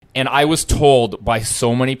And I was told by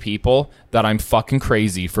so many people that I'm fucking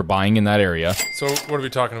crazy for buying in that area. So what are we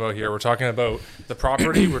talking about here? We're talking about the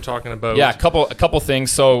property. We're talking about a couple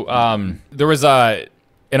things. So there was an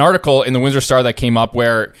article in the Windsor Star that came up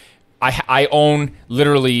where I own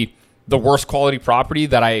literally the worst quality property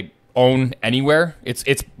that I own anywhere.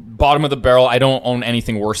 It's bottom of the barrel. I don't own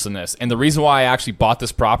anything worse than this. And the reason why I actually bought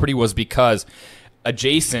this property was because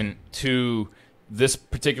adjacent to this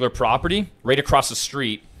particular property, right across the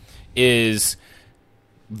street, is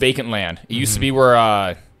vacant land. It used to be where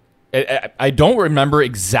I don't remember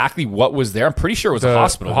exactly what was there. I'm pretty sure it was a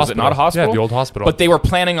hospital. Was it not a hospital? Yeah, the old hospital. But they were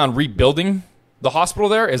planning on rebuilding the hospital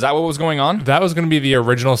there. Is that what was going on? That was going to be the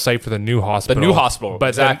original site for the new hospital. The new hospital, but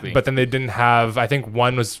exactly. But then they didn't have, I think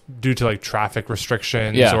one was due to like traffic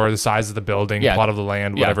restrictions or the size of the building, plot of the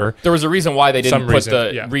land, whatever. There was a reason why they didn't put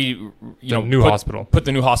the new hospital. Put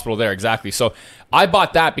the new hospital there, exactly. So I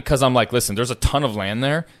bought that because I'm like, listen, there's a ton of land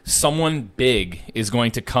there. Someone big is going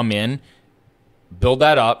to come in, build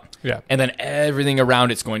that up, and then everything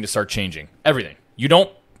around it's going to start changing. Everything. You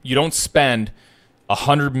don't spend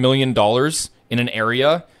 $100 million in an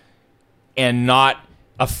area and not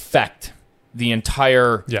affect the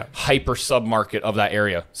entire hyper submarket of that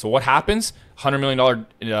area. So what happens? $100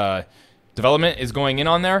 million development is going in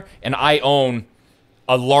on there, and I own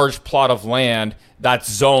a large plot of land that's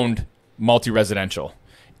zoned multi-residential.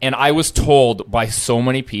 And I was told by so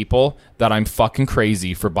many people that I'm fucking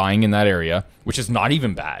crazy for buying in that area, which is not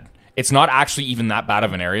even bad. It's not actually even that bad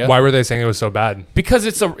of an area. Why were they saying it was so bad? Because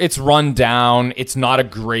it's run down. It's not a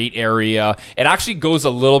great area. It actually goes a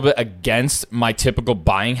little bit against my typical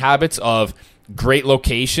buying habits of great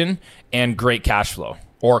location and great cash flow,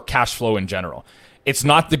 or cash flow in general. It's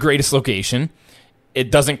not the greatest location. It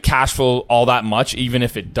doesn't cash flow all that much, even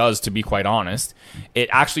if it does, to be quite honest. It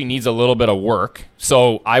actually needs a little bit of work.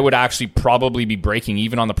 So I would actually probably be breaking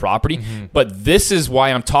even on the property. Mm-hmm. But this is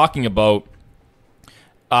why I'm talking about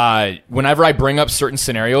whenever I bring up certain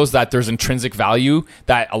scenarios that there's intrinsic value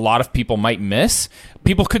that a lot of people might miss,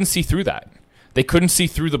 people couldn't see through that. They couldn't see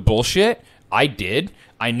through the bullshit. I did.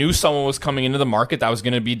 I knew someone was coming into the market that was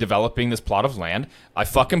going to be developing this plot of land. I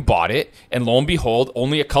fucking bought it. And lo and behold,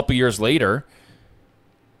 only a couple years later,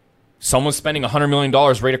 someone's spending $100 million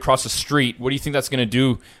right across the street. What do you think that's going to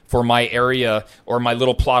do for my area or my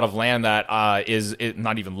little plot of land that is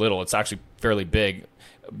not even little? It's actually fairly big.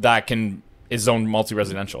 That is zoned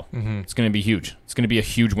multi-residential. Mm-hmm. It's going to be huge. It's going to be a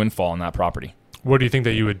huge windfall on that property. What do you think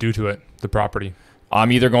that you would do to it, the property?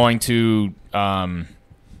 I'm either going to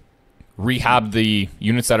rehab the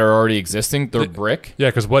units that are already existing. They're brick. Yeah,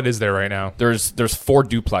 because what is there right now? There's 4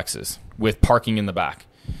 duplexes with parking in the back.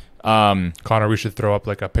 Connor, we should throw up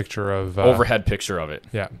like a picture of overhead picture of it.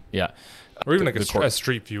 Yeah. Or even like a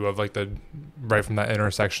street view of like the right from that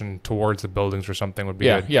intersection towards the buildings or something would be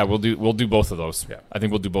good. Yeah, we'll do both of those. Yeah. I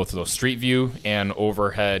think we'll do both of those. Street view and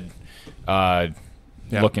overhead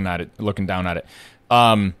looking down at it.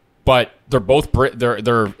 But they're both brick.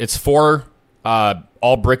 It's 4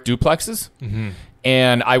 all brick duplexes. Mm-hmm.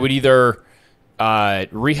 And I would either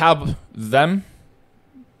rehab them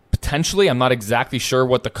potentially. I'm not exactly sure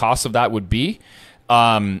what the cost of that would be.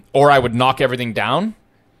 Or I would knock everything down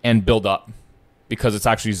and build up because it's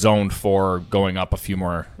actually zoned for going up a few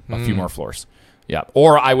more floors. Yeah.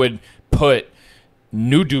 Or I would put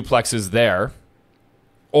new duplexes there,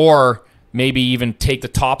 or maybe even take the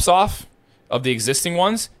tops off of the existing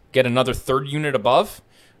ones, get another 3rd unit above,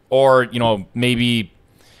 or, maybe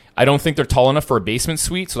I don't think they're tall enough for a basement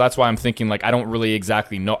suite. So that's why I'm thinking like, I don't really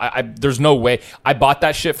exactly know. There's no way. I bought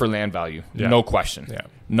that shit for land value. Yeah. No question. Yeah.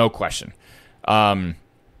 No question.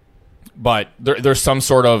 But there's some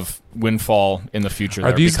sort of windfall in the future.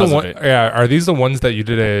 Are these Are these the ones that you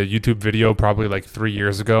did a YouTube video probably like 3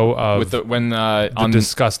 years ago of with the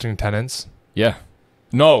disgusting tenants? Yeah.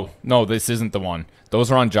 No, this isn't the one.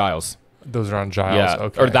 Those are on Giles. Those are on Giles. Yeah.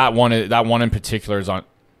 Okay. Or that one in particular is on.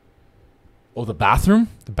 Oh, the bathroom.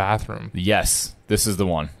 The bathroom. Yes, this is the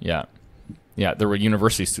one. Yeah. Yeah, there were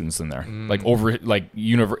university students in there,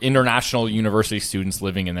 international university students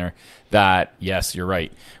living in there. That, yes, you're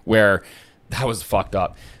right. Where that was fucked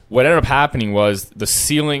up. What ended up happening was the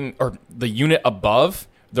ceiling or the unit above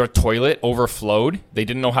their toilet overflowed. They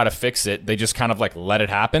didn't know how to fix it. They just kind of like let it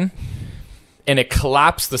happen, and it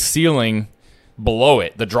collapsed the ceiling below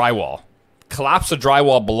it, the drywall. Collapsed the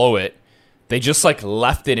drywall below it. They just like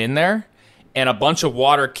left it in there, and a bunch of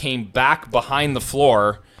water came back behind the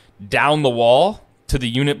floor, down the wall to the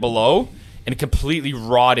unit below, and completely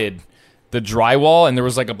rotted the drywall, and there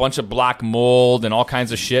was like a bunch of black mold and all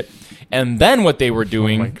kinds of shit. And then what they were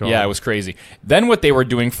doing, it was crazy. Then what they were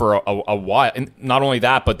doing for a while, and not only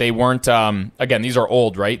that, but they weren't, again, these are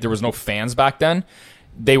old, right? There was no fans back then.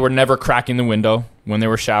 They were never cracking the window when they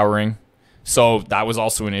were showering. So that was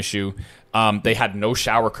also an issue. They had no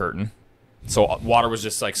shower curtain. So water was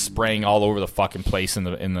just like spraying all over the fucking place in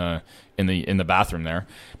the bathroom there.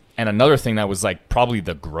 And another thing that was like probably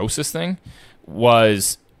the grossest thing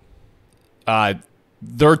was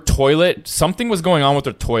their toilet. Something was going on with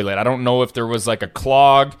their toilet. I don't know if there was like a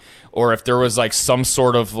clog or if there was like some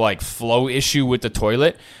sort of like flow issue with the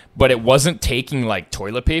toilet, but it wasn't taking like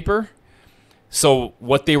toilet paper. So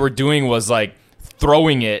what they were doing was like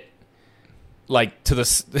throwing it like to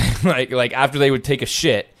the like after they would take a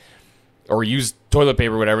shit or use toilet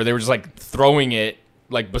paper or whatever, they were just like throwing it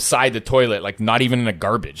like beside the toilet, like not even in a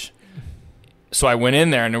garbage. So I went in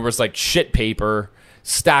there and there was like shit paper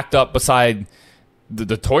stacked up beside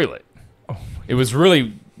the toilet. It was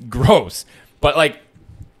really gross. But like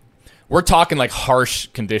we're talking like harsh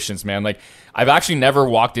conditions, man. Like I've actually never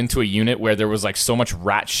walked into a unit where there was like so much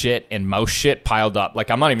rat shit and mouse shit piled up. Like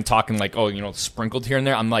I'm not even talking like, sprinkled here and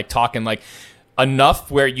there. I'm like talking like enough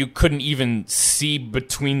where you couldn't even see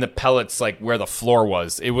between the pellets like where the floor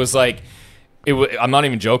was. It was like I'm not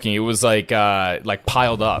even joking. It was like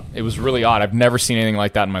piled up. It was really odd. I've never seen anything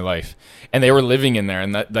like that in my life. And they were living in there,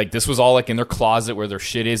 and that like this was all like in their closet where their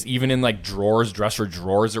shit is. Even in like drawers, dresser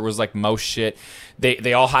drawers, there was like mouse shit.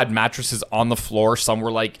 They all had mattresses on the floor. Some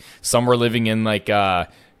were living in like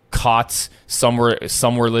cots. Some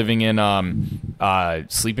were living in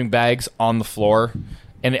sleeping bags on the floor.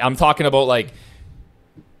 And I'm talking about like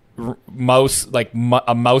mouse, like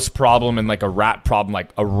a mouse problem and like a rat problem,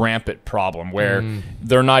 like a rampant problem where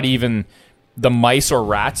they're not even, the mice or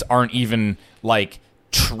rats aren't even like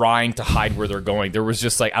trying to hide where they're going. There was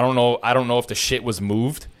just like, I don't know if the shit was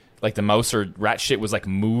moved, like the mouse or rat shit was like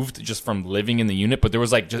moved just from living in the unit, but there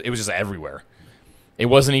was like, it was just everywhere. It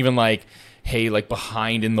wasn't even like, hey, like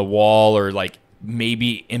behind in the wall or like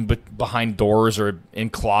maybe behind doors or in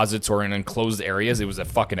closets or in enclosed areas. It was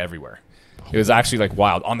fucking everywhere. It was actually like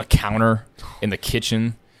wild. On the counter, in the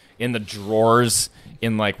kitchen, in the drawers,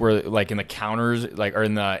 in like where like in the counters, like or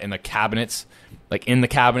in the cabinets, like in the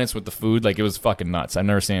cabinets with the food. Like it was fucking nuts. I've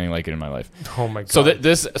never seen anything like it in my life. Oh my god.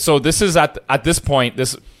 So this is at this point,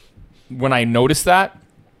 when I noticed that,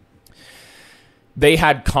 they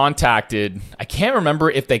had contacted, I can't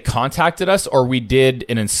remember if they contacted us or we did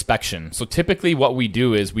an inspection. So typically what we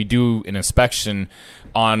do is we do an inspection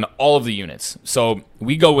on all of the units. So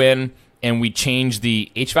we go in and we change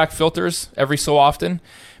the HVAC filters every so often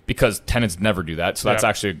because tenants never do that. So that's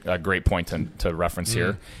actually a great point to reference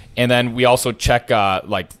here. And then we also check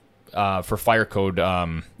for fire code,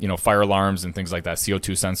 fire alarms and things like that,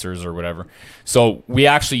 CO2 sensors or whatever. So we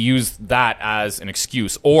actually use that as an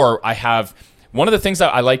excuse. Or one of the things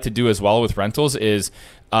that I like to do as well with rentals is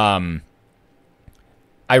I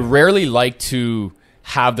rarely like to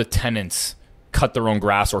have the tenants cut their own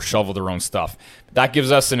grass or shovel their own stuff. That gives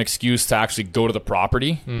us an excuse to actually go to the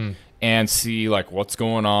property and see like what's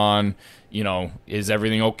going on. Is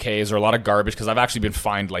everything okay? Is there a lot of garbage? Because I've actually been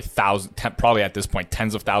fined like probably at this point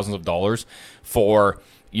tens of thousands of dollars for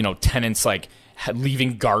tenants like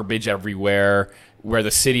leaving garbage everywhere where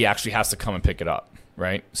the city actually has to come and pick it up,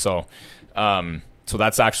 right? So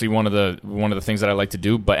that's actually one of the things that I like to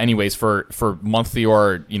do. But anyways, for monthly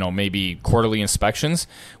or maybe quarterly inspections,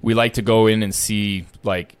 we like to go in and see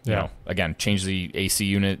again, change the AC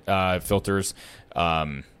unit filters,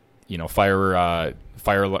 fire.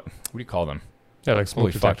 What do you call them? Yeah, like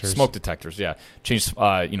smoke detectors. Smoke detectors, yeah. Change,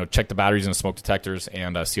 check the batteries in the smoke detectors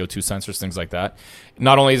and CO2 sensors, things like that.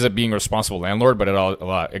 Not only is it being a responsible landlord, but it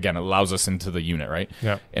allows us into the unit, right?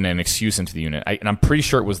 Yeah. And an excuse into the unit. And I'm pretty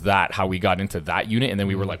sure it was how we got into that unit, and then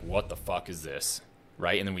we were like, what the fuck is this?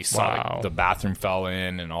 Right? And then we saw the bathroom fell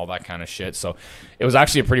in and all that kind of shit. So it was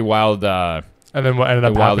actually a pretty wild and then what ended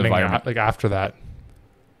up happening after that?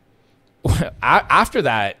 After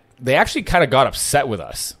that, they actually kind of got upset with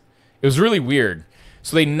us. It was really weird.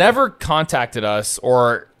 So they never contacted us,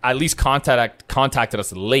 or at least contacted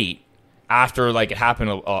us late after like it happened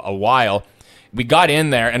a while. We got in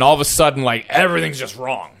there, and all of a sudden, like everything's just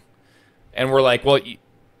wrong. And we're like, well,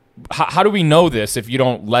 how do we know this if you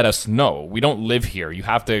don't let us know? We don't live here. You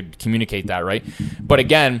have to communicate that, right? But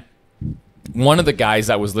again, one of the guys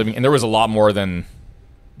that was living, and there was a lot more than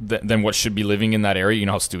what should be living in that area. You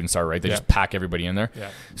know how students are, right? They just pack everybody in there. Yeah.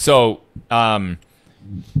 So,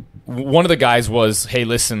 one of the guys was, hey,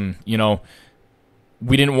 listen,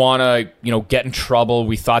 we didn't want to, get in trouble.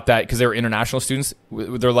 We thought that because they were international students,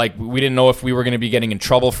 they're like, we didn't know if we were going to be getting in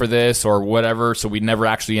trouble for this or whatever. So we never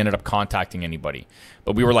actually ended up contacting anybody.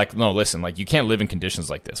 But we were like, no, listen, like you can't live in conditions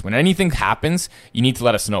like this. When anything happens, you need to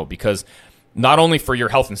let us know, because not only for your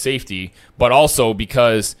health and safety, but also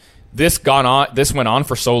because this went on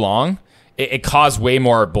for so long. It caused way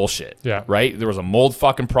more bullshit. Yeah. Right? There was a mold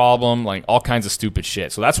fucking problem, like all kinds of stupid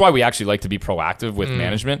shit. So that's why we actually like to be proactive with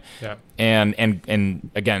management. Yeah. And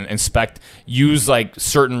again, use like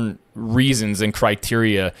certain reasons and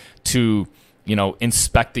criteria to,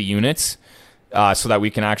 inspect the units so that we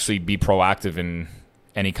can actually be proactive in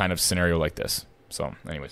any kind of scenario like this. So anyways.